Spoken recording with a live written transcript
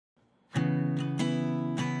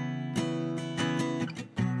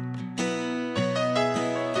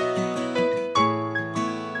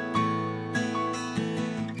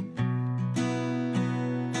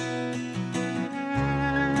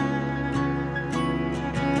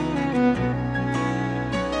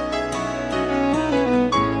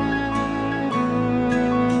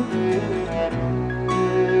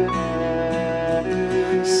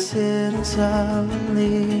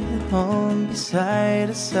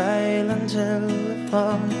silent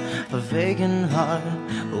telephone, a vacant heart,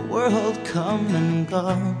 a world come and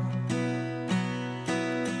gone.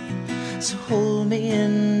 So hold me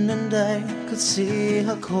in and I could see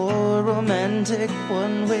a cold romantic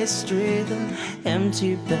one-way street, an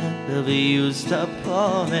empty bed of used up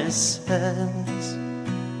promises.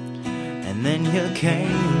 And then you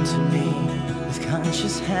came to me with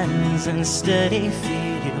conscious hands and steady feet.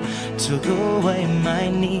 You took away my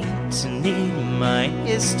need to need my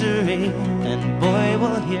history. And boy,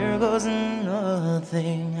 well, here goes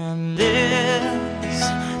nothing. And this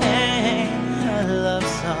ain't a love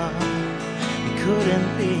song. It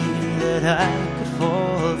couldn't be that I could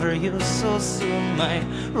fall for you so soon. My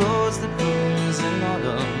rose that blooms in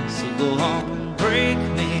autumn. So go on, break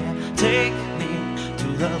me, take me to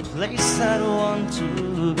the place I want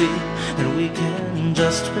to be, and we can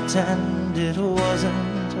just pretend it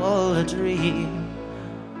wasn't all a dream,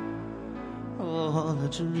 all a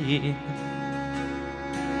dream.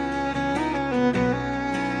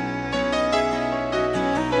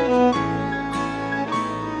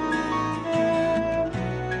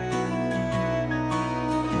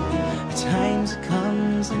 Times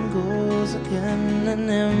comes and goes again, an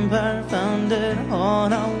empire founded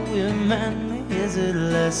on our women. Is it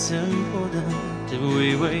less important if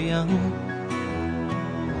we were young?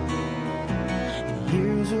 And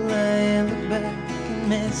here's where I look back and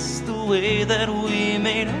miss the way that we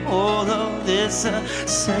made all of this a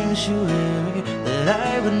sanctuary that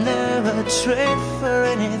I would never trade for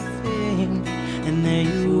anything. And there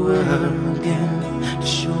you were again to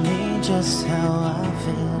show me just how I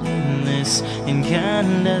fit in this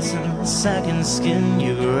incandescent second skin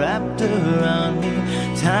you wrapped around me.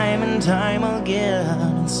 Time and time again,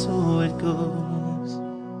 and so it goes.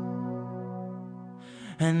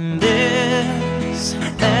 And this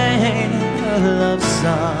ain't a love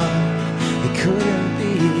song. It couldn't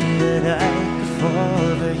be that I could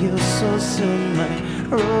fall for you so soon. My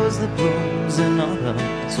rose that blooms in autumn.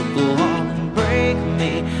 So go on and break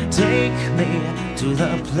me, take me to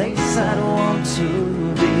the place I want to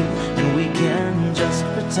be, and we can just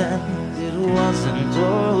pretend it wasn't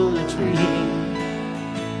all a dream.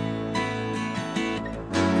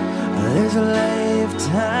 There's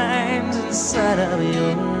lifetimes inside of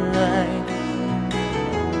your life.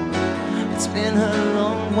 It's been a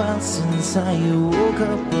long while since I woke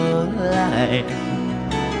up alive.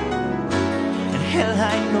 And hell,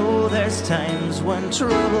 I know there's times when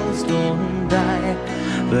troubles don't die,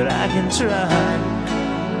 but I can try.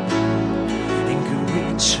 And can we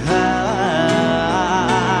try?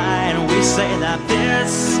 And we say that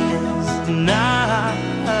this is not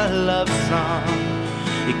a love song.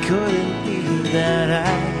 It couldn't be that I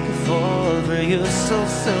could fall for you so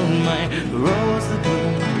soon. My rose that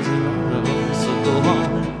blooms in autumn. So go on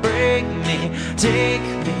and break me, take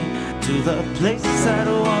me to the place I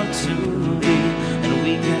want to be, and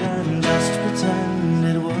we can just pretend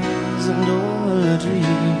it wasn't all a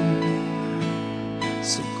dream.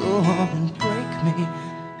 So go on and break me,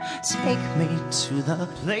 take me to the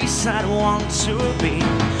place I want to be,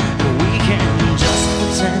 and we can just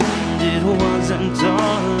pretend it wasn't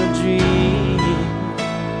all a dream.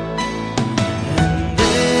 And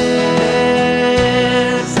this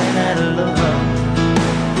ain't that love.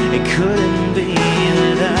 It couldn't be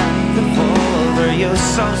that I could fall for you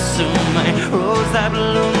so soon. My rose that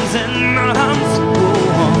blooms in autumn. So go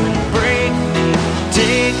on and break me,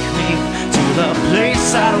 take me to the place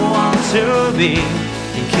I want to be.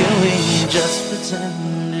 And can we just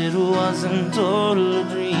pretend it wasn't all a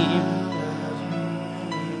dream?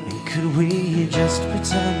 Could we just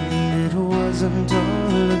pretend it wasn't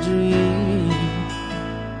all a dream?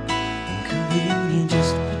 Could we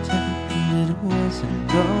just pretend it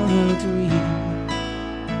wasn't all a dream?